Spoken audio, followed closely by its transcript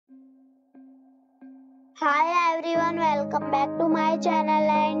Hi everyone, welcome back to my channel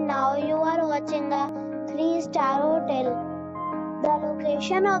and now you are watching a 3-star hotel. The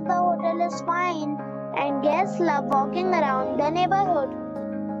location of the hotel is fine and guests love walking around the neighborhood.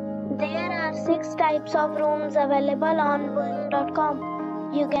 There are 6 types of rooms available on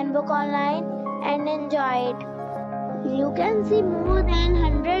booking.com. You can book online and enjoy it. You can see more than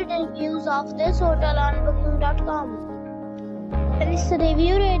 100 reviews of this hotel on booking.com. Its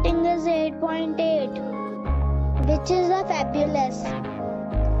review rating is 8.8. which is fabulous.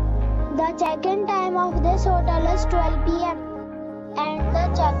 The check-in time of this hotel is 12 p.m. and the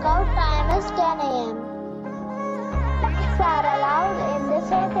check-out time is 10 a.m. Pets are allowed in this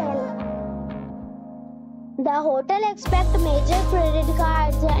hotel. The hotel accepts major credit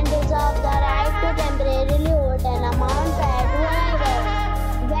cards and reserves the right to temporarily hold an amount prior to arrival.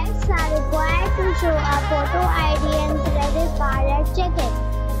 Guests are required to show a photo ID and credit card at check-in.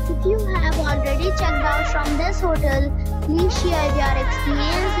 If you have already checked out from this hotel, please share your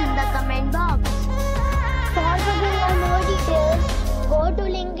experience in the comment box. For booking or more details, go to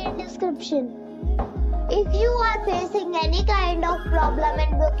link in description. If you are facing any kind of problem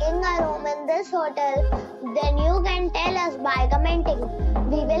in booking a room in this hotel, then you can tell us by commenting.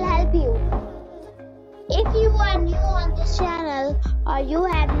 We will help you. If you are new on this channel or you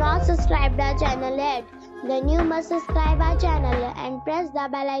have not subscribed our channel yet, then you must subscribe our channel and press the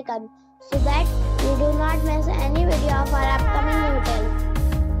bell icon so that you do not miss any video of our upcoming hotel.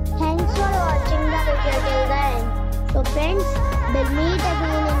 Thanks for watching the video till the end. So friends, we'll meet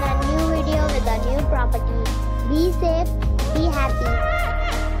again in a new video with a new property. Be safe, be happy.